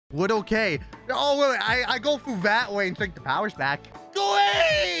Wood okay. Oh, wait, I go through that way and take the powers back. Go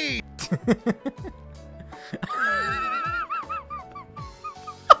away!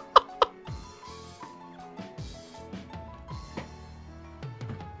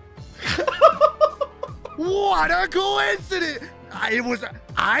 What a coincidence!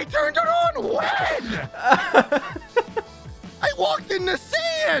 I turned it on when? I walked in the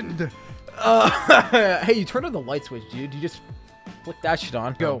sand! Hey, you turned on the light switch, dude. You just flick that shit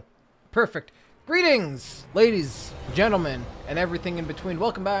on. Go. Perfect. Greetings, ladies, gentlemen, and everything in between.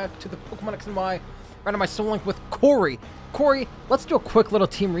 Welcome back to the Pokemon X and Y Randomized Solo Link with Kory. Kory, let's do a quick little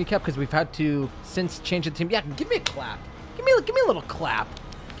team recap because we've had to since change the team. Yeah, give me a clap. Give me a little clap.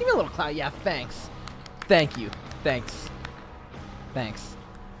 Give me a little clap. Yeah, thanks. Thank you. Thanks. Thanks.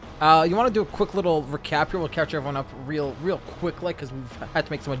 You want to do a quick little recap here? We'll catch everyone up real quick, like, because we've had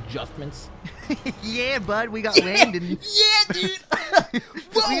to make some adjustments. Yeah, bud, we got Landon. Yeah, dude.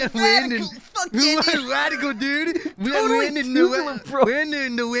 We got Landon. We got radical, dude. We got Landon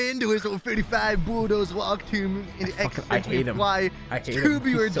in the wind with some 35 bulldogs walk to I hate him. I hate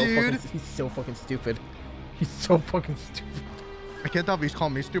him. He's so fucking stupid. He's so fucking stupid. I can't tell if he's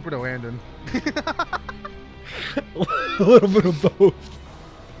calling me stupid or Landon. A little bit of both.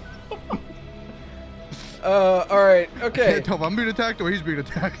 Alright, okay. I can't tell if I'm being attacked or he's being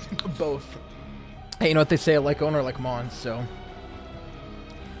attacked. Both. Hey, you know what they say, like owner, like Mon, so.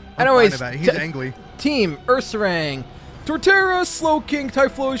 Anyways, he's angry. Team Ursaring, Torterra, Slowking,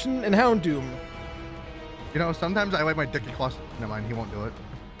 Typhlosion, and Houndoom. You know, sometimes I like my dick across. Never mind, he won't do it.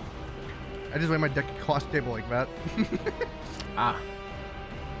 I just lay my dick across the table like that. Ah.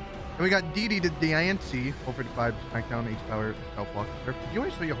 And we got DD to the INC, 455 SmackDown, H-Power, Self-Block. Did you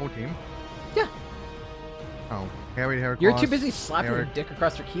always show your whole team? Yeah. Oh, Harry, Heracross. You're too busy slapping your dick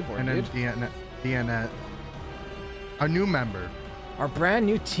across your keyboard, and dude. And then DNet. A new member. Our brand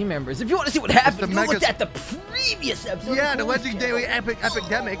new team members. If you want to see what happened, go look at the previous episode. Yeah, the legendary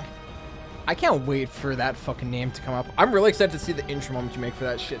epidemic. I can't wait for that fucking name to come up. I'm really excited to see the intro moment you make for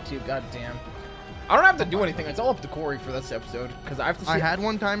that shit, too. God damn. I don't have to do anything. It's all up to Kory for this episode because I have to see. I had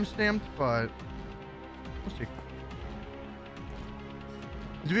one time stamped, but we'll see.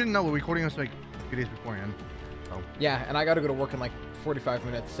 If you didn't know, we're recording this like a few days beforehand. So. Yeah, and I got to go to work in like 45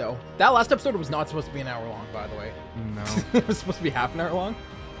 minutes. So that last episode was not supposed to be an hour long, by the way. No. It was supposed to be half an hour long.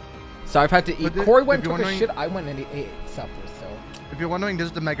 So I've had to eat. Kory went and took a shit. I went and ate supper. So. If you're wondering, this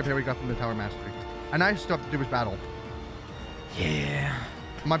is the Mega Pair we got from the Tower Mastery, and I still have to do his battle. Yeah.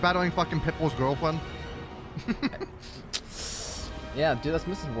 Am I battling fucking Pitbull's girlfriend? Yeah, dude, that's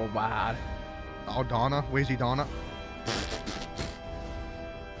Mrs. Worldwide. Oh, Donna. Where's he, Donna?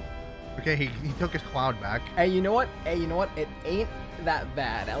 Okay, he took his cloud back. Hey, you know what? Hey, you know what? It ain't that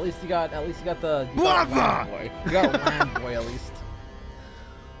bad. At least you got the Brava! Boy. You got Land Boy at least.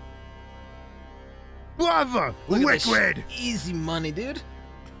 Brava! Liquid! Easy money, dude.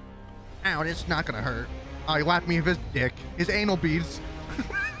 Ow, it's not gonna hurt. Oh, he lapped me with his dick. His anal beads.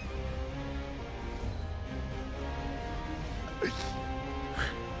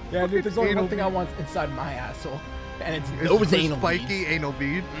 Yeah, dude, there's only one thing I want inside my asshole, and it's those anal beads. Spiky anal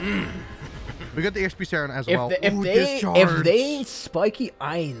bead. We got the XP Saran as well. If they ain't spiky,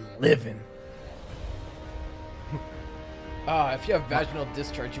 I ain't living. If you have vaginal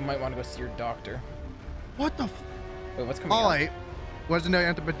discharge, you might want to go see your doctor. What the Wait, what's coming out? Alright. Wasn't there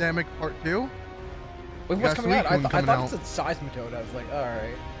Epidemic Part 2? Wait, what's coming out? I thought it said Seismitoad. I was like,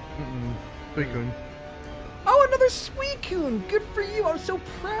 alright. Suicune. Oh, another Suicune! Good for you, I'm so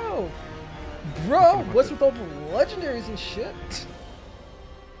proud! Bro, what's with all the legendaries and shit?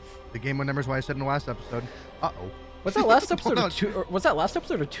 The game remembers what I said in the last episode. Uh-oh. Was that last episode was that last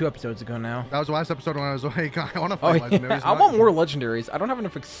episode or 2 episodes ago now? That was the last episode when I was like, I want to fight legendaries. I want more legendaries. I don't have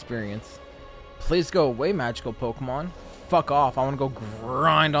enough experience. Please go away, magical Pokemon. Fuck off. I want to go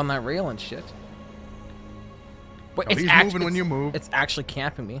grind on that rail and shit. Wait, no, he's moving when you move. It's actually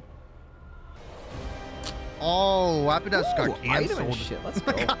camping me. Oh, Rapidash got canceled. Shit. Let's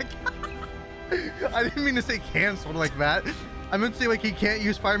go. I didn't mean to say canceled like that. I meant to say like he can't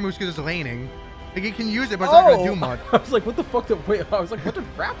use fire moves because it's laning. Like he can use it, but it's not gonna do much. I was like, what the fuck? Wait, I was like, what did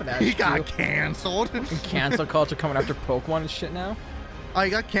Rapidash do? He got canceled. And cancel culture coming after Pokemon and shit now. Oh,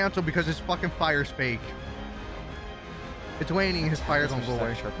 he got canceled because his fucking fire's fake. It's waning. His fire's on go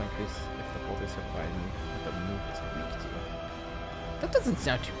away. Sharp increase if the holder survived with the move is weak to. That doesn't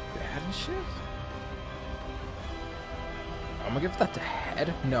sound too bad and shit. I'm gonna give that to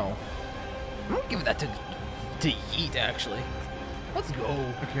Head. No, I'm gonna give that to Yeet actually. Let's go.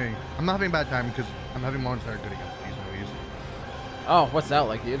 Okay, I'm not having a bad time because I'm having monsters that are good against these movies. Oh, what's that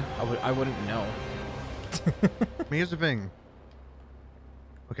like, dude? I wouldn't know. I mean, here's the thing.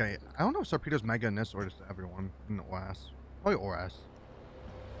 Okay, I don't know if Sarpedo's mega in this or just everyone in the OS. Probably OS.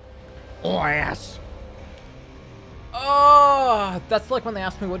 OS! Oh, that's like when they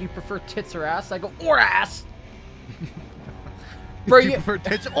ask me, what do you prefer, tits or ass? I go, or ass! Bro, Do you prefer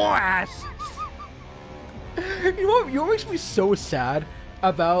tits or ass? You know what makes me so sad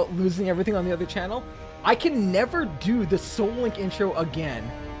about losing everything on the other channel? I can never do the Soul Link intro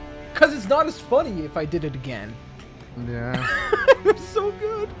again. Because it's not as funny if I did it again. Yeah. It's so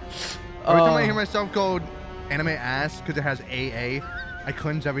good. Every time I hear myself go anime ass because it has AA, I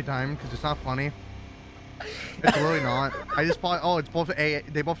cringe every time because it's not funny. It's really not. I just thought, oh, it's both A.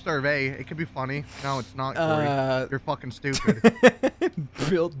 They both start with A. It could be funny. No, it's not. Kory. You're fucking stupid.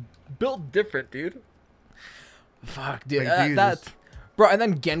 built different, dude. Fuck, dude. Like, That, bro. And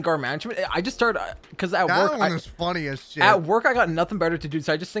then Gengar management. I just started because at work. That one is funny as shit. At work, I got nothing better to do,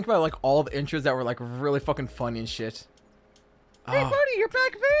 so I just think about like all the intros that were like really fucking funny and shit. Hey, buddy, you're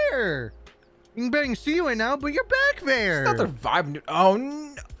back there. You can barely see you right now, but you're back there. It's not their vibe, dude. Oh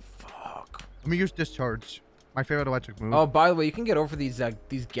no. Fuck. Let me use discharge. My favorite electric move. Oh, by the way, you can get over these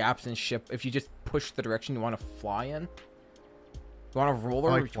gaps in ship if you just push the direction you want to fly in. You want to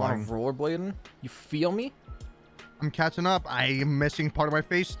roller? Like you want to rollerblading? You feel me? I'm catching up. I am missing part of my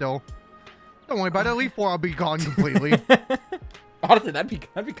face still. Don't worry about it. Elite Four, I'll be gone completely. Honestly, that'd be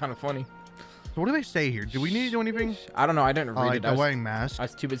kind of funny. So what do they say here? Do we need to do anything? I don't know. I didn't read it. They're wearing masks. I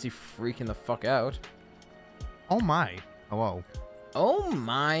was too busy freaking the fuck out. Oh my. Hello. Oh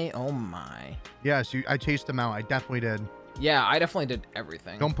my. Oh my. Yes, I chased them out. I definitely did. Yeah, I definitely did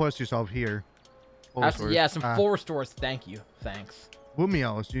everything. Don't push yourself here. Yeah, some full restores. Thank you. Thanks.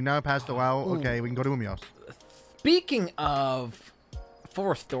 Lumios. You now passed the WoW. Ooh. Okay, we can go to Lumios. Speaking of full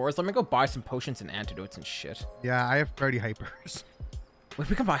restores, let me go buy some potions and antidotes and shit. Yeah, I have 30 hypers. Wait,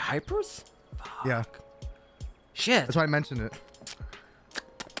 we can buy hypers? Fuck. Yeah. Shit. That's why I mentioned it.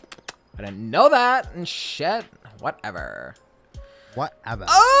 I didn't know that. And shit. Whatever. Whatever.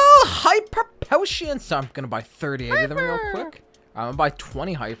 Oh, hyper potions. So I'm going to buy 38 of them real quick. I'm going to buy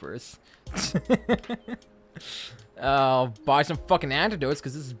 20 hypers. I'll buy some fucking antidotes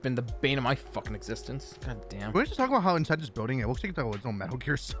because this has been the bane of my fucking existence. God damn. We're just talking about how inside this building it looks like the original Metal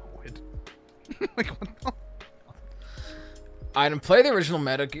Gear Solid. Like, what the? I didn't play the original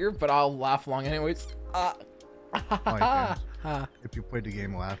Metal Gear, but I'll laugh along anyways. Oh, if you played the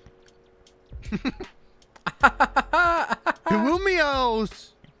game, laugh.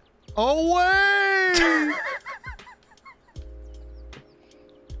 Lumios! Away!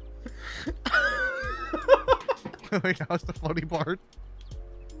 Wait, that was the funny part.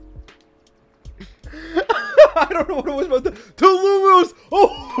 I don't know what it was about the Lumios!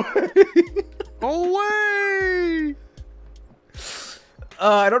 Oh! Away!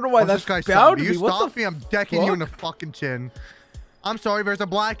 I don't know why that's bound me. You stop me, I'm decking you in the fucking chin. I'm sorry, there's a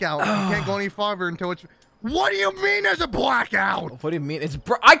blackout. You can't go any farther until it's... What do you mean there's a blackout? What do you mean?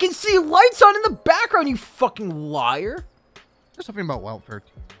 I can see lights on in the background, you fucking liar. There's something about Route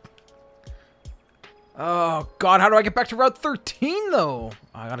 13. Oh, God, how do I get back to Route 13, though?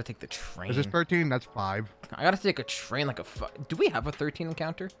 I gotta take the train. Is this 13? That's 5. I gotta take a train like a Do we have a 13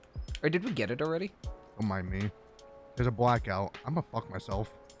 encounter? Or did we get it already? Don't mind me. There's a blackout. I'm gonna fuck myself.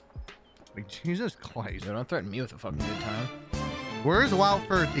 Like, Jesus Christ. Yo, don't threaten me with a fucking good time. Where's Route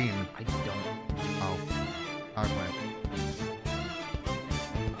 13? I don't. Oh. Power plant.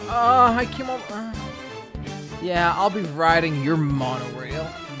 I came over. Yeah, I'll be riding your monorail.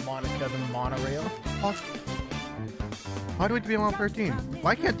 Monica the monorail. What? Why do we have to be on Route 13?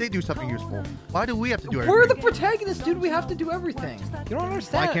 Why can't they do something useful? Why do we have to do everything? We're the protagonists, dude. We have to do everything. You don't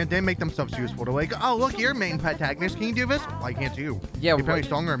understand. Why can't they make themselves useful? They're like, oh, look, you're main protagonist. Can you do this? Why can't you? Yeah, you're probably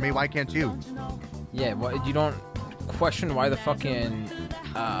stronger than me. Why can't you? Yeah, what, you don't question why the fucking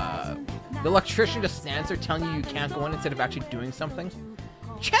the electrician just stands there telling you can't go in instead of actually doing something.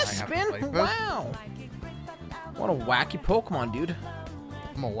 Chest spin? Wow. What a wacky Pokemon, dude.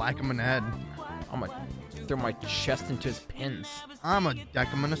 I'm gonna whack him in the head. I'm gonna throw my chest into his pins. I'm gonna deck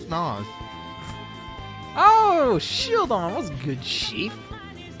him in the snaz. Oh, shield on. What's good, Chief?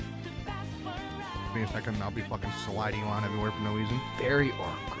 Give me a second and I'll be fucking sliding on everywhere for no reason. Very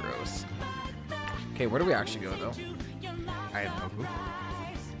gross. Okay, where do we actually go, though? I have no clue.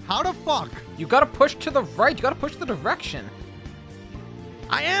 How the fuck? You gotta push to the right. You gotta push the direction.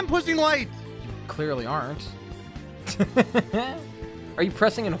 I am pushing right. You clearly aren't. Are you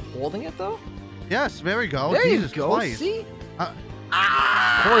pressing and holding it, though? Yes, there we go. There Jesus you go. Christ. See?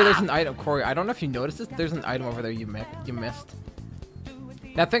 Kory, there's an item. Kory, I don't know if you noticed this. There's an item over there you missed.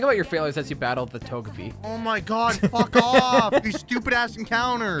 Now think about your failures as you battle the Togepi. Oh my God! Fuck off! These stupid ass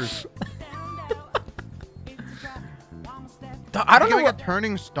encounters. I don't know like where... a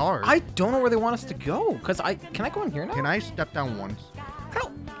turning star. I don't know where they want us to go. Can I go in here now? Can I step down once? I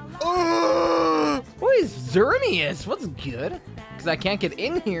don't... What is Xerneas? What's good? Because I can't get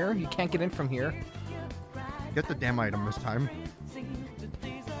in here. You can't get in from here. Get the damn item this time.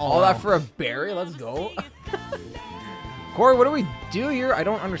 All that for a berry? Let's go. Kory, what do we do here? I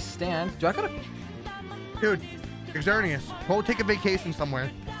don't understand. Do I gotta... Dude, Xerneas, go take a vacation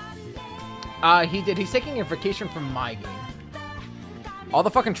somewhere. He did. He's taking a vacation from my game. All the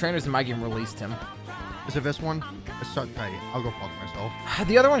fucking trainers in my game released him. Is it this one? It's shut tight. I'll go fuck myself.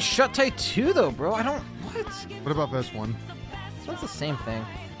 The other one's shut tight too, though, bro. I don't... What? What about this one? This one's the same thing.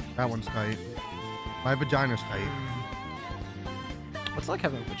 That one's tight. My vagina's tight. What's it like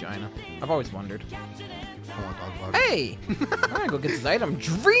having a vagina? I've always wondered. I don't want to talk about it. Hey! I'm gonna go get this item.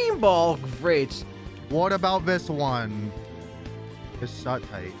 Dream Ball! Great. What about this one? It's shut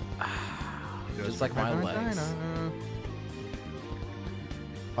tight. Just like my legs.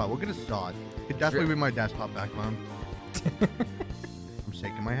 Oh, we'll get a sod. It could definitely be my desktop background. I'm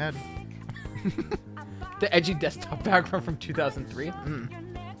shaking my head. The edgy desktop background from 2003?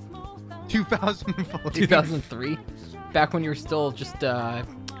 2003. 2003? Back when you were still just,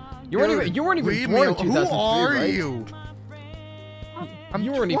 You weren't even born in 2003, Who are right? you? I'm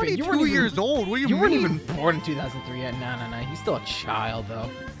You weren't 22 years old. What do you mean? You weren't even born in 2003 yet. No. You're still a child, though.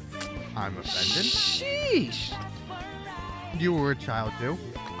 I'm offended. Sheesh. You were a child, too.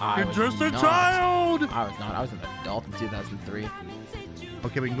 I You're was just a not. child. I was not. I was an adult in 2003.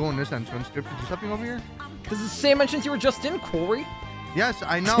 Okay, we can go in this entrance. Did you something over here? This is the same entrance you were just in, Kory. Yes,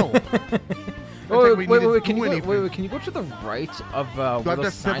 I know. Wait, can you go to the right of Do I where have to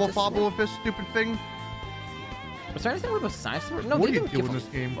those scientists fibble-fobble were? with this stupid thing? Was there anything where those scientists were? No, What they do you didn't do give in a this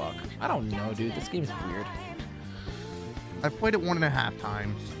game? fuck. I don't know, dude. This game's weird. I've played it 1.5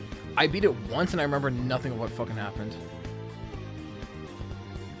 times. I beat it once and I remember nothing of what fucking happened.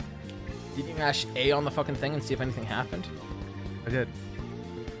 Did you mash A on the fucking thing and see if anything happened? I did.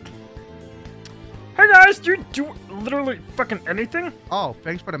 Hey guys, do you do literally fucking anything? Oh,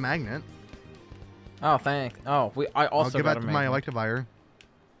 thanks for the magnet. Oh, thanks. Oh, I I'll also give got that a to my magnet. Electivire.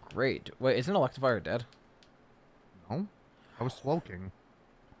 Great. Wait, isn't Electivire dead? No, I was smoking.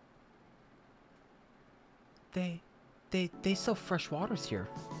 They sell fresh waters here.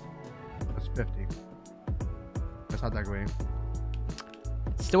 That's 50. That's not that great.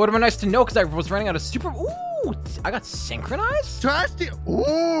 Still would have been nice to know because I was running out of super. Ooh, I got synchronized. Trastium.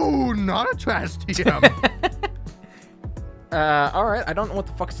 Ooh, not a Trastium. All right. I don't know what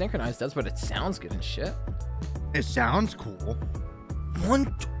the fuck synchronized does, but it sounds good and shit. It sounds cool.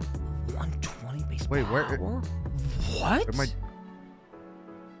 120 base Wait, power? where? What?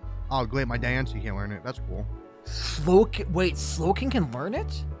 Oh, great. My Diancie can't learn it. That's cool. Wait, Slowking can learn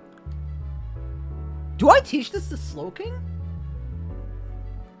it? Do I teach this to Slowking?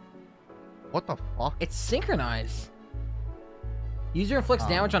 What the fuck? It's synchronized. User inflicts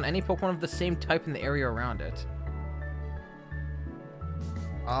damage on any Pokemon of the same type in the area around it.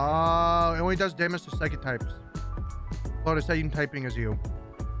 It only does damage to psychic types. Oh, the same typing as you.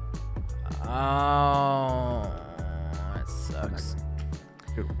 Oh, that sucks.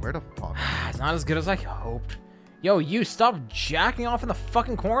 Dude, where the fuck? It's not as good as I hoped. Yo, you stop jacking off in the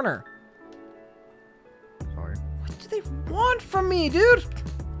fucking corner. Sorry. What do they want from me, dude?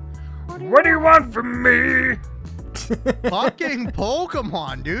 What do you want from me? Fucking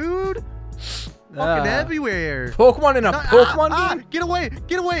Pokemon, dude. Fucking everywhere. Pokemon in a Pokemon game? Get away!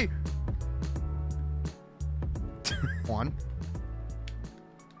 Get away! One.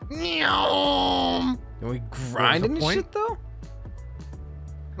 Are we grinding this shit though?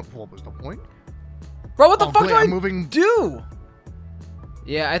 What was the point? Bro, what the fuck do I moving. do?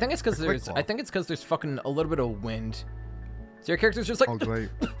 Yeah, I think it's because Quick there's there's fucking a little bit of wind. So your character's just like Oh great.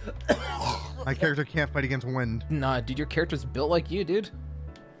 My character can't fight against wind. Nah, dude, your character's built like you, dude.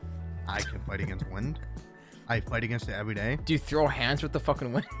 I can fight against wind. I fight against it every day. Do you throw hands with the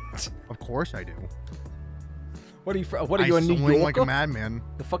fucking wind? Of course I do. What are you? What are you, a New swing Yorker? like a madman.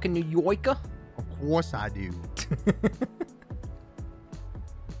 The fucking New Yorker? Of course I do.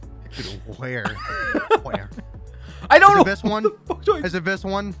 Dude, where? Where? I don't know. Is it this one? What the fuck do I... Is it this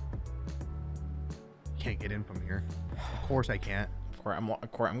one? Can't get in from here. Of course I can't. Kory, I'm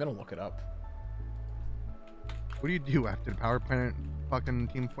gonna look it up. What do you do after the power plant fucking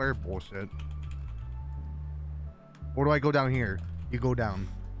team flare bullshit? Or do I go down here? You go down.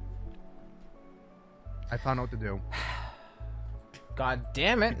 I found out what to do. God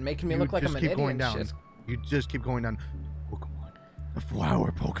damn it, making me look like I'm an idiot going and down. shit. You just keep going down. Pokemon. The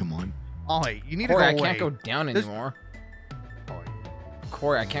flower Pokemon. Oh, wait, you need Kory, to go away. I can't go down anymore. Oh, wait.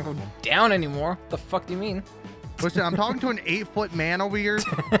 Kory, I can't go down anymore. The fuck do you mean? Listen, I'm talking to an 8-foot man over here.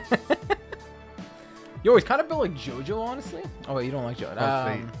 Yo, he's kind of built like JoJo, honestly. Oh, wait, you don't like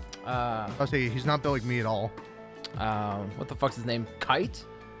JoJo. I'll say he's not built like me at all. What the fuck's his name? Kite?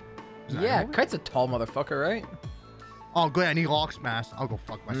 Yeah, Kite's a tall motherfucker, right? Oh, good. I need lock smash. I'll go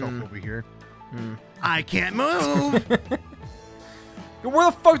fuck myself over here. I can't move. Yo, where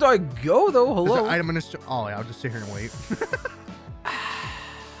the fuck do I go, though? Hello? Item in this. Oh, yeah. I'll just sit here and wait.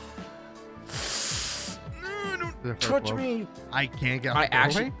 Don't touch me. I can't get. I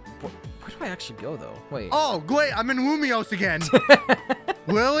actually. Where do I actually go, though? Wait. Oh, great. I'm in Lumios again.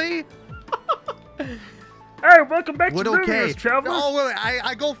 Really? Hey, welcome back to Lumios, traveler. Oh, wait.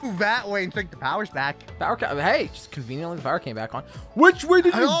 I go through that way and think the power's back. Hey, just conveniently the power came back on. Which way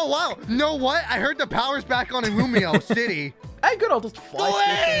did you? Oh, wow. Know what? I heard the power's back on in Lumios City. Hey, good. I'll just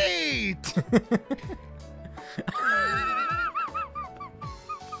fly. Wait!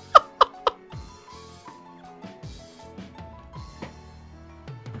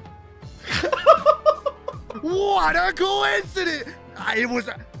 What a coincidence!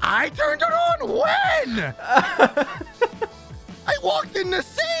 I turned it on when? I walked in the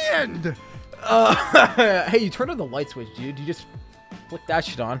sand. Hey, you turned on the light switch, dude. You just flicked that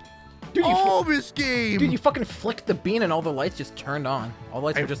shit on. Dude, this game. Dude, you fucking flicked the bean and all the lights just turned on. All the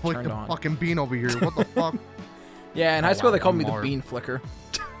lights were just turned on. Fucking bean over here. What the fuck? Yeah, in high school they called me the bean flicker.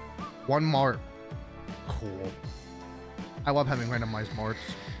 One mark. Cool. I love having randomized marks.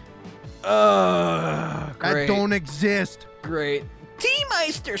 Great. That don't exist. Great.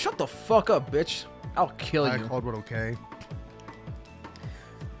 T-Meister, shut the fuck up, bitch. I'll kill you. I called what okay.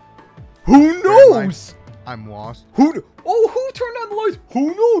 Who knows? I'm lost. Who turned on the lights?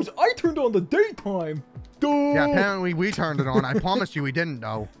 Who knows? I turned on the daytime. Duh. Yeah, apparently we turned it on. I promise you we didn't,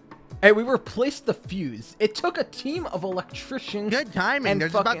 though. Hey, we replaced the fuse. It took a team of electricians. Good timing. They're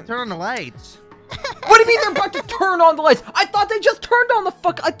just about to turn on the lights. What do you mean they're about to turn on the lights? I thought they just turned on the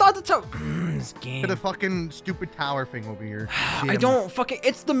fuck. I thought that's how. This game. The fucking stupid tower thing over here. I don't fucking.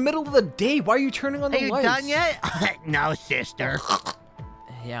 It's the middle of the day. Why are you turning on the lights? Are you done yet? No, sister.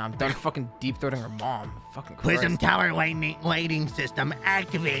 Yeah, I'm done fucking deep throating her mom. Fucking Christ. Prism tower lighting system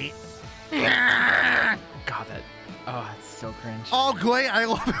activate. God, that. Oh, it's so cringe. Oh, great. I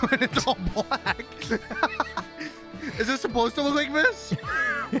love it when it's all black. Is it supposed to look like this?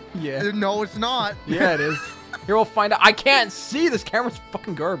 Yeah. No, it's not. Yeah, it is. Here, we'll find out. I can't see. This camera's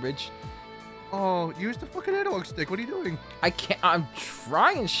fucking garbage. Oh, use the fucking analog stick. What are you doing? I can't. I'm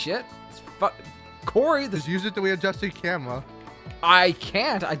trying shit. It's Kory, Just use it to readjust the camera. I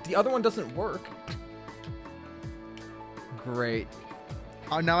can't. The other one doesn't work. Great.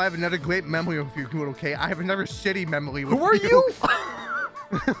 Now I have another great memory of you, good, okay? I have another shitty memory with Who are you?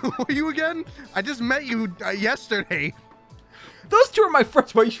 Who are you again? I just met you yesterday. Those two are my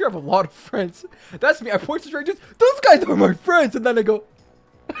friends. Well, you sure have a lot of friends. That's me. I point to strangers. Those guys are my friends. And then I go.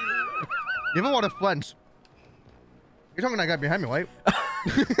 You have a lot of friends. You're talking to that guy behind me, right?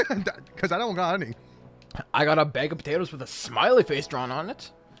 Because I don't got any. I got a bag of potatoes with a smiley face drawn on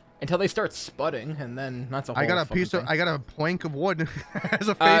it. Until they start sputting, and then that's a whole I got a plank of wood as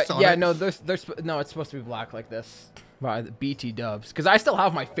a face on it. Yeah, no, no, it's supposed to be black like this. By the BT dubs, because I still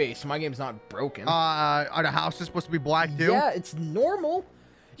have my face, so my game's not broken. Are the houses supposed to be black too? Yeah, it's normal.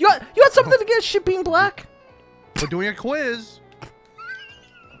 You got something against shit being black? We're doing a quiz.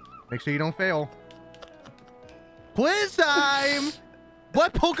 Make sure you don't fail. Quiz time!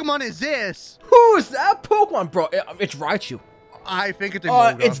 What Pokemon is this? Who is that Pokemon, bro? It's Raichu. I think it's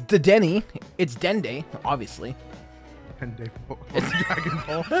a It's Dedenne. It's Dende, obviously. Dende. It's Dragon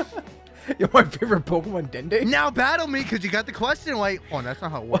Ball. You're my favorite Pokemon, Dende? Now battle me, because you got the question right. Oh, that's not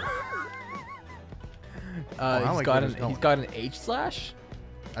how it works. He's got an H/.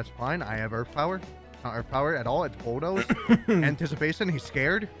 That's fine. I have Earth Power. Not Earth Power at all. It's Bulldoze. Anticipation. He's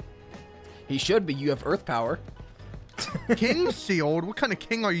scared. He should be. You have Earth Power. King Sealed? What kind of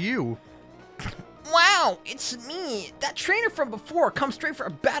king are you? Wow, it's me. That trainer from before. Come straight for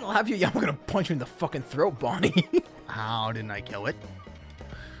a battle, have you? Yeah, I'm gonna punch you in the fucking throat, Bonnie. How didn't I kill it?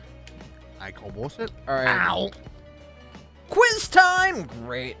 I call bullshit. All right. Ow. Quiz time.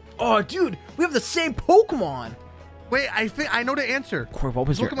 Great. Oh, dude, we have the same Pokemon. Wait, I know the answer. Kory, what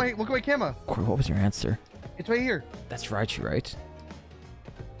was look at my camera. Kory, what was your answer? It's right here. That's Raichu, right?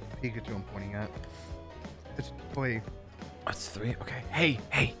 Pikachu I'm pointing at. It's 3. Oh, it's 3. Okay. Hey.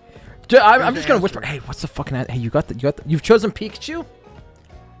 I'm just gonna whisper. Hey, what's the fucking? Hey, you've chosen Pikachu.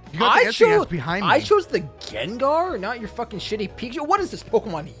 You got the answer, yes, behind me. I chose the Gengar, not your fucking shitty Pikachu. What is this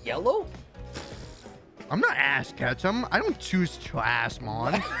Pokemon? Yellow? I'm not Ash Ketchum. I don't choose trash,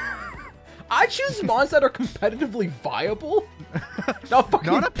 man. I choose mons that are competitively viable. Not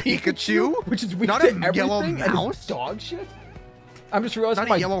fucking Not a Pikachu, which is weak not to a yellow everything and mouse. is dog shit. I'm just realizing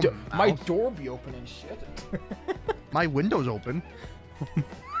Not a yellow my mouse. door be open and shit. My window's open.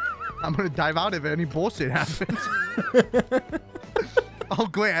 I'm gonna dive out if any bullshit happens. Oh,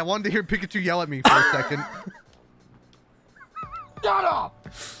 great. I wanted to hear Pikachu yell at me for a second. Shut up!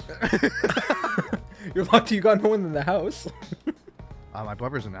 You're lucky you got no one in the house. My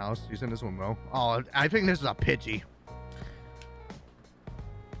brother's in the house. He's in this one, though. Oh, I think this is a Pidgey.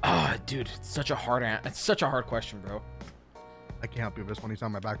 Ah, dude, it's such a hard it's such a hard question, bro. I can't help you with this one. He's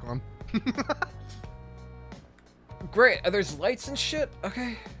on my background. Great. There's lights and shit.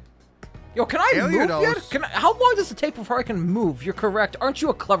 Okay. Yo, can I move Gyarados. yet? How long does it take before I can move? You're correct. Aren't you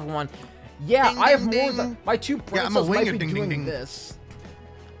a clever one? Yeah, Ding, I have ding, more than ding. my 2 brain Yeah, I'm a cells might winger. be Ding, doing ding, ding. this.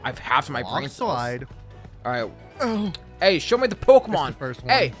 I've half my brain cells. Slide. All right. Oh. Hey, show me the Pokemon. That's the first one.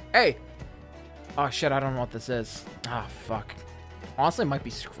 Hey, hey. Oh shit, I don't know what this is. Ah, fuck. Honestly, it might be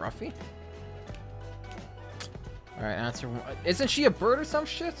Scruffy. All right, answer one. Isn't she a bird or some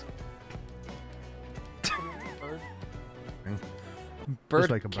shit? Bird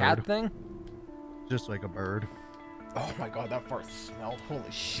like a cat bird. thing? Just like a bird. Oh my god, that fart smelled. Holy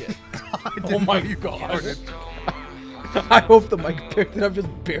shit. I Oh didn't my know you god. farted. I hope the mic picked it up just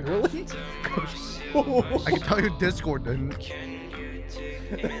barely. I can tell you Discord didn't.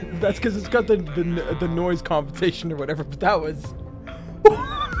 That's because it's got the noise compensation or whatever, but that was...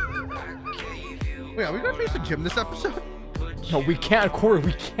 Wait, are we gonna face the gym this episode? No, we can't, Corey,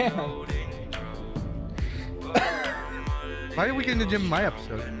 we can't. Why are we getting the gym in my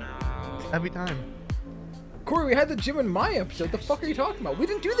episode? Every time. Corey, we had the gym in my episode. The fuck are you talking about? We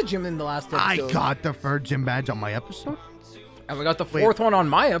didn't do the gym in the last episode. I got the third gym badge on my episode? And we got the 4th one on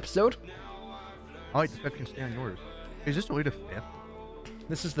my episode. Oh, wait, the 5th can stay on yours. Is this really the 5th?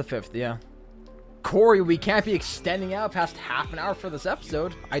 This is the 5th, yeah. Corey, we can't be extending out past half an hour for this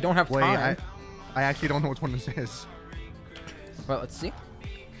episode. I don't have Wait, time. I actually don't know which one this is. Well, let's see.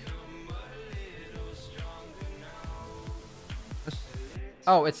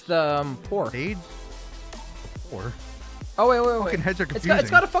 Oh, it's the poor. Sage? Poor? Oh wait. Fucking heads are It's confusing.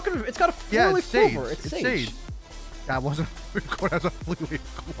 got a Yeah, four-leaf it's Sage. clover. It's Sage. Sage. That wasn't record as a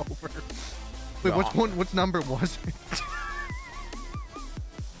four-leaf clover. Wait, Aw. which number was it?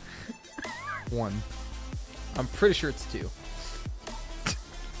 1. I'm pretty sure it's 2.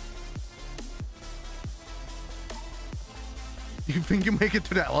 You think you make it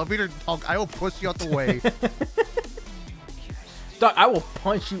to the elevator? Talk, I will push you out the way. Doc, I will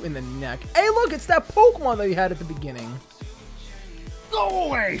punch you in the neck. Hey, look, it's that Pokemon that you had at the beginning. Go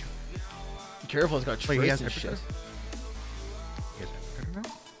away! Be careful, it's got Wait, he trace has and shit. Epic? He has Epic now?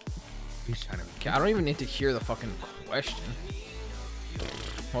 He's trying to... Okay, I don't even need to hear the fucking question.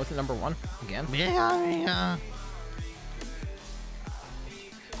 What was the number 1 again? Yeah.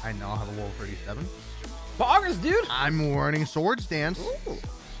 I now have a level 37. Boggers, dude! I'm learning Swords Dance. Ooh.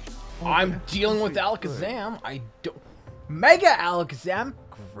 I'm dealing with Alakazam. I don't... Mega Alakazam?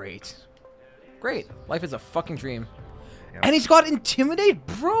 Great. Great. Life is a fucking dream. Yep. And he's got Intimidate,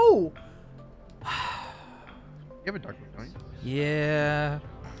 bro! You have a Dark Move, don't you? Yeah.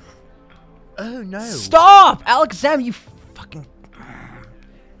 Oh, no. Stop! Alakazam, you fucking...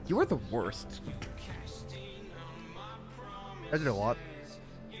 You are the worst. I did a lot.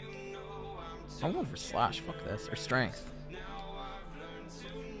 I'm going for Slash. Fuck this. Or Strength.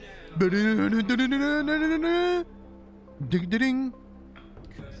 Ding.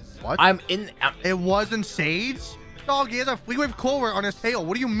 What? It wasn't Sage? Dog, he has a Fleetwave Clover on his tail.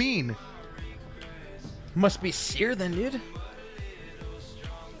 What do you mean? Must be Seer then, dude.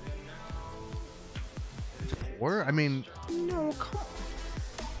 It's poor? I mean... No, come on.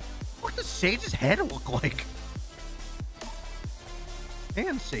 What does Sage's head look like?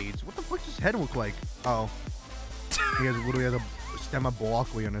 And Sage. What the fuck does his head look like? Oh. He literally has a stem of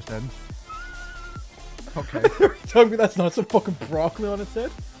broccoli on his head. Okay. Tell me that's not some fucking broccoli on its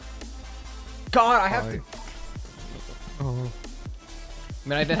head? God, I have to... Oh. I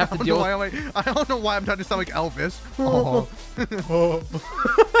mean, I didn't have to deal with... I don't know why I'm trying to sound like Elvis. Oh.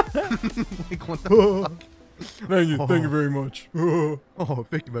 Like, what the fuck? Thank you very much. Oh,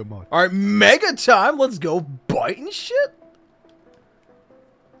 thank you very much. Alright, Mega time! Let's go biting shit!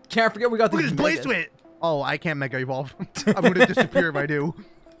 Can't forget we got Look at these his Blaze Megas. Wit! Oh, I can't Mega Evolve. I'm gonna disappear if I do.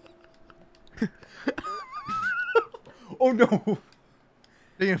 Oh no!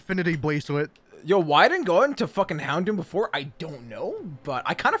 The Infinity Bracelet. Yo, why I didn't go into fucking Houndoom before? I don't know, but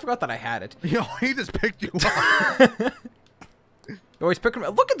I kind of forgot that I had it. Yo, he just picked you up. Yo, he's picking...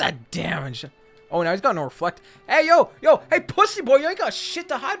 Look at that damage! Oh, now he's got no reflect. Hey, yo! Hey, pussy boy, you ain't got shit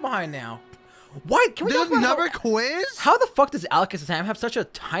to hide behind now. Why? Can we There's talk about another quiz? how the fuck does Alakazam have such a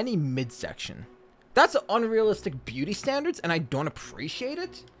tiny midsection? That's unrealistic beauty standards, and I don't appreciate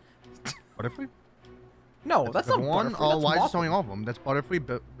it. Butterfree? No, that's not one. Butterfree. Oh, That's why is it Mothim. showing all of them? That's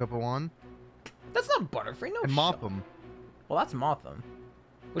Butterfree, Bipowon, That's not Butterfree. No and shit. Mothim. Well, that's Mothim.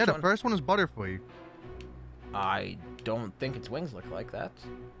 Yeah, Which the one? first one is Butterfree. I don't think its wings look like that.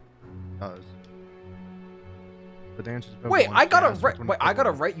 It does. The dance is Wait, Bipowon, I got it Jazz, right. which one Wait, is I got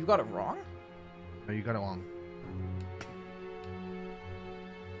it Bipowon? right. You got it wrong. No, you got it wrong.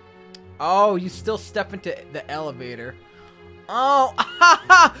 Oh, you still step into the elevator. Oh,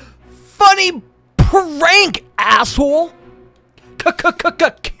 funny prank, asshole!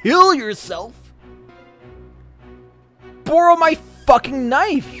 Kill yourself. Borrow my fucking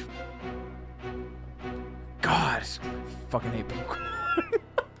knife. God, fucking hate Pokemon.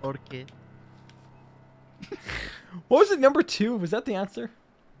 Okay. What was it? Number 2? Was that the answer?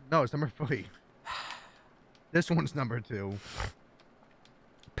 No, it's number 3. This one's number 2.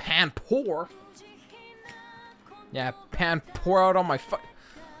 Panpour. Yeah, Panpour out on my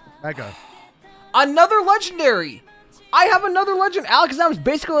Mega. Another legendary. I have another legend. Alakazam is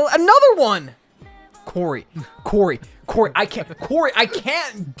basically another one. Kory, I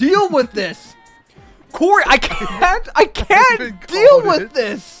can't deal with this. Kory, I can't deal with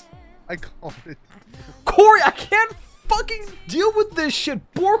this. I called it. Kory, I can't fucking deal with this shit.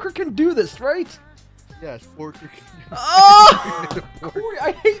 Borker can do this, right? Yes, Porker. Oh, Kory,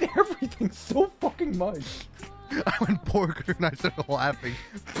 I hate everything so fucking much. I went Porker and I started laughing.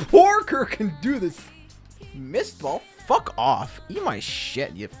 Borker can do this. Mistball, fuck off. Eat my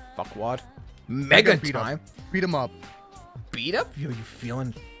shit, you fuckwad. Mega beat time. Up. Beat him up. Beat up? Yo, you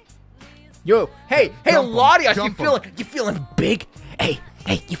feeling? Yo, hey, Jump 'em. Latias, Jump 'em. you feeling big? Hey,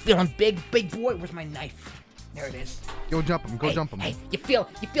 you feeling big boy? Where's my knife? There it is. Go jump him. Go jump him. Hey, you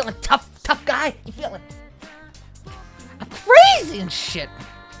feeling tough guy? You feeling? I'm crazy and shit.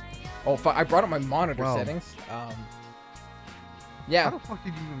 Oh, fuck! I brought up my monitor Wow. settings. How Yeah. the fuck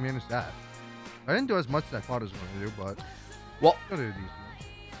did you even manage that? I didn't do as much as I thought I was going to do, but Well, I did decent.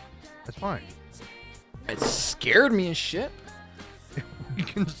 That's fine. it scared me and shit. You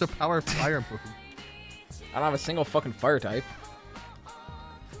can just a power fire move. I don't have a single fucking fire type.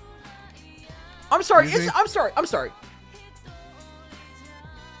 I'm sorry. Excuse me? I'm sorry.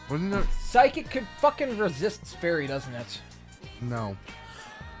 Wasn't there? Psychic could fucking resist fairy, doesn't it? No.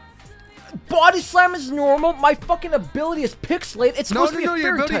 Body slam is normal. My fucking ability is pixelate. It's No, supposed to be a your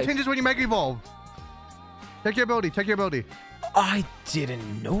fairy ability type. changes when you Mega Evolve. Check your ability. Check your ability. I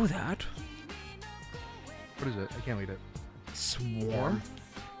didn't know that. What is it? I can't read it. Swarm.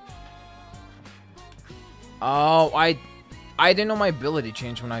 Oh, I didn't know my ability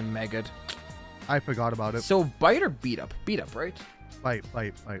changed when I mega'd. I forgot about it. So bite or beat up? Beat up, right? Fight.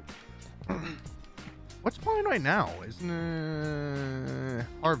 What's fine right now? Isn't it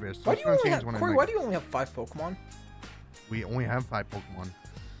Harvest? So Why it's do you gonna only change have, when I Kory? Mega. Why do you only have 5 Pokemon? We only have 5 Pokemon.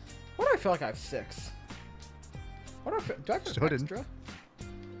 Why do I feel like I have 6? What do I feel? Do I have an Shouldn't. extra?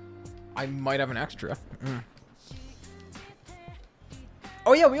 I might have an extra.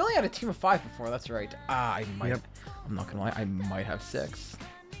 Oh yeah, we only had a team of 5 before. That's right. I might. Yep. I'm not gonna lie. I might have 6.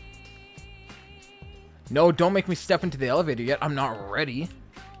 No, don't make me step into the elevator yet. I'm not ready.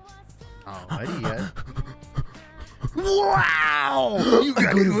 Alrighty yet. Wow! You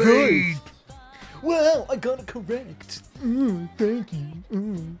got it right. Well, I got it correct. Thank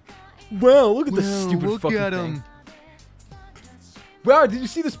you. Wow, look at this stupid look fucking at thing. him. Wow, did you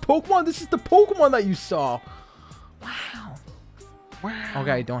see this Pokemon? This is the Pokemon that you saw. Wow. Wow.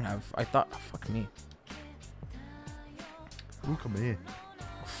 Okay, I don't have. I thought. Oh, fuck me. Ooh, come here.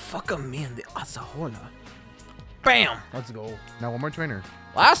 Fuck me in the Asahola. Bam! Let's go. Now one more trainer.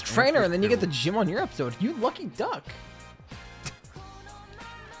 Last trainer, and then you get the gym on your episode. You lucky duck.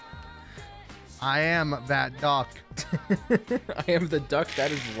 I am that duck. I am the duck.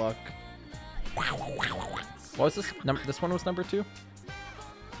 That is luck. What was this? This one was number 2?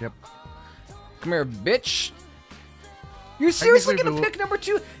 Yep. Come here, bitch. You're seriously Technically, gonna pick number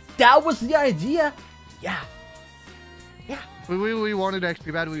 2? That was the idea. Yeah. We wanted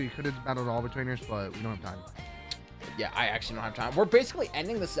XP bad. We could have battled all the trainers, but we don't have time. Yeah, I actually don't have time. We're basically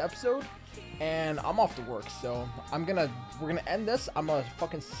ending this episode, and I'm off to work, so we're gonna end this. I'm gonna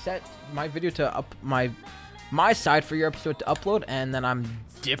fucking set my video to up my side for your episode to upload, and then I'm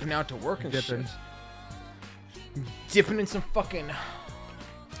dipping out to work and Dipping. shit. Dipping in some fucking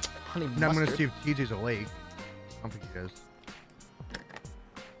honey mustard. Now I'm gonna see if TJ's awake. I don't think he is.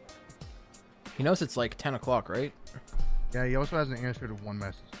 He knows it's like 10 o'clock, right? Yeah, he also hasn't answered one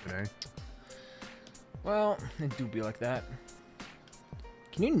message today. Well, it do be like that.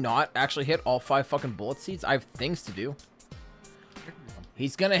 Can you not actually hit all 5 fucking bullet seeds? I have things to do.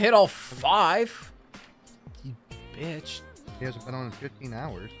 He's gonna hit all 5. You bitch. He hasn't been on in 15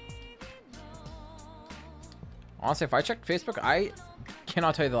 hours. Honestly, if I checked Facebook, I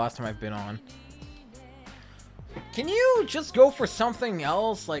cannot tell you the last time I've been on. Can you just go for something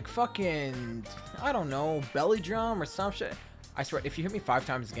else? Like fucking, I don't know, belly drum or some shit? I swear, if you hit me 5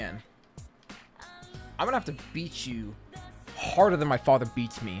 times again, I'm gonna have to beat you harder than my father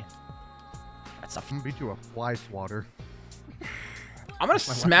beats me. That's a I'm gonna beat you a fly swatter. I'm gonna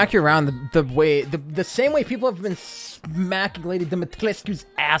smack you around the same way people have been smacking Lady Dimitrescu's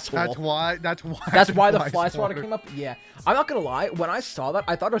asshole. That's why the fly swatter came up. Yeah, I'm not gonna lie. When I saw that,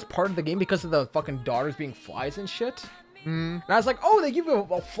 I thought it was part of the game because of the fucking daughters being flies and shit. And I was like, oh, they give you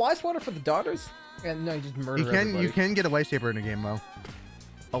a fly swatter for the daughters? And no, you just murder everybody. You can get a lightsaber in the game though.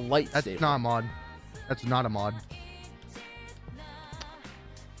 A lightsaber. That's not a mod. That's not a mod.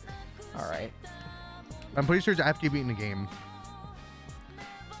 All right. I'm pretty sure it's after you beat in the game.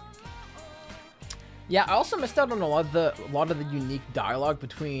 Yeah, I also missed out on a lot of the unique dialogue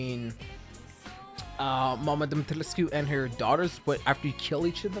between Mama Dimitrescu and her daughters. But after you kill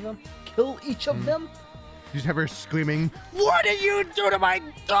each of them, you just have her screaming, "What did you do to my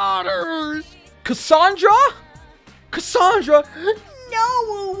daughters?" Cassandra, no,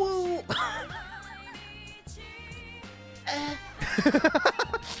 woo woo.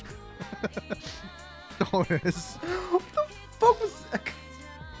 Doris. What the fuck was that?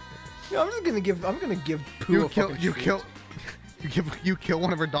 Yeah, I'm gonna give Pooh you kill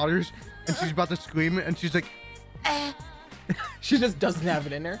one of her daughters and she's about to scream and she's like, eh. She just doesn't have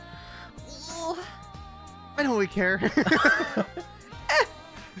it in her. I don't really care.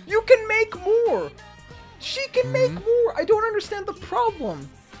 You can make more. She can make more. I don't understand the problem.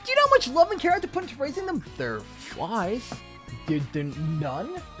 Do you know how much love and care I have to put into raising them? They're flies. They're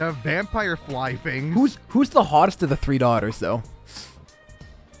none. The vampire fly thing. Who's the hottest of the 3 daughters though?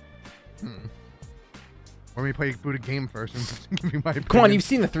 Let me play boot a game first and give me my opinion. Come on, you've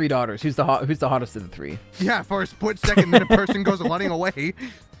seen the 3 daughters. Who's the hottest of the 3? Yeah, for a split second, then a person goes running away.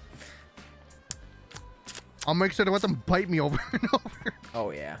 I'll make sure to let them bite me over and over. Oh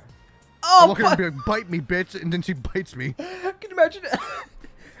yeah. I'll look at her and be like, "Bite me, bitch," and then she bites me. Can you imagine?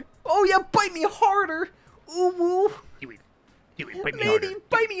 Oh yeah, bite me harder. Ooh woo. Bite me harder.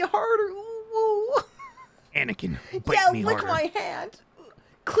 Bite me harder. Ooh woo. Anakin, bite me lick harder. my hand.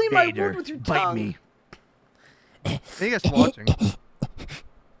 Clean my wound with your tongue. Bite me. Thank you guys for watching.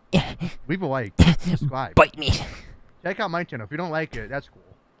 Leave a like, subscribe. Bite me. Check out my channel. If you don't like it, that's cool.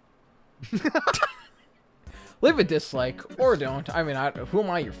 Leave a dislike or don't. I mean, who am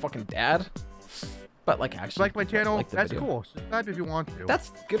I? Your fucking dad? But like, actually, like my channel, like that's video. cool. Subscribe if you want to.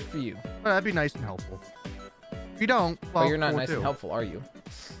 That's good for you. That'd be nice and helpful. If you don't, well, but you're not cool nice too. and helpful, are you?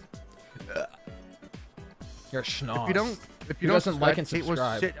 You're a schnoz. If you don't like and it will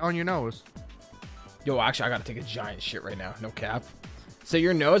subscribe. sit on your nose. Yo, actually, I gotta take a giant shit right now. No cap. So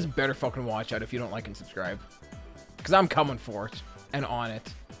your nose better fucking watch out if you don't like and subscribe. Because I'm coming for it. And on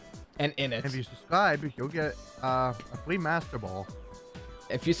it. And in it. If you subscribe, you'll get a free Master Ball.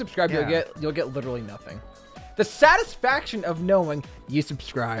 If you subscribe, Yeah. you'll get literally nothing. The satisfaction of knowing you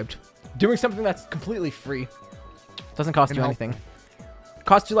subscribed. Doing something that's completely free. Doesn't cost you anything.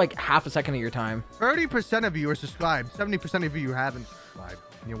 Costs you like half a second of your time. 30% of you are subscribed. 70% of you haven't subscribed.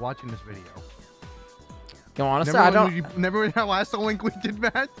 And you're watching this video. You know, honestly, I don't. Remember that last link we did,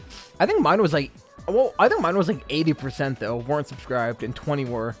 Matt? I think mine was like. Well, I think mine was like 80% though weren't subscribed and 20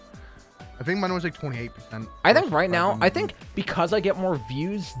 were. I think mine was like 28%. I think right now, I think because I get more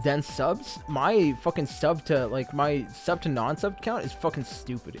views than subs, my fucking sub to non-sub count is fucking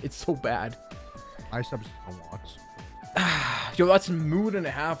stupid. It's so bad. I subs don't watch. Yo, that's a mood and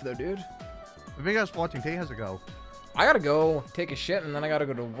a half though, dude. If you guys watching, Tay has to go. I gotta go take a shit and then I gotta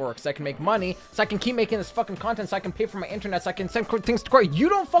go to work so I can make money, so I can keep making this fucking content, so I can pay for my internet, so I can send things to Kory. You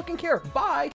don't fucking care. Bye.